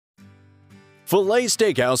Filet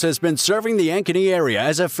Steakhouse has been serving the Ankeny area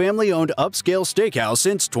as a family-owned upscale steakhouse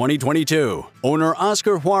since 2022. Owner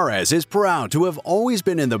Oscar Juarez is proud to have always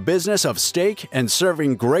been in the business of steak and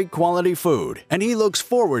serving great quality food, and he looks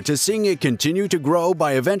forward to seeing it continue to grow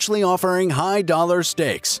by eventually offering high-dollar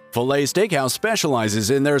steaks. Filet Steakhouse specializes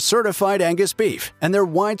in their certified Angus beef and their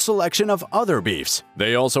wide selection of other beefs.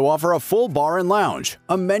 They also offer a full bar and lounge,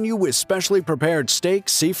 a menu with specially prepared steak,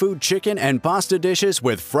 seafood, chicken, and pasta dishes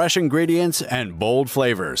with fresh ingredients and bold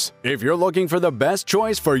flavors. If you're looking for the best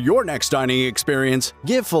choice for your next dining experience,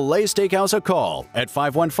 give Filet Steakhouse a call at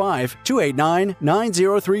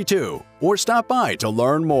 515-289-9032 or stop by to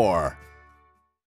learn more.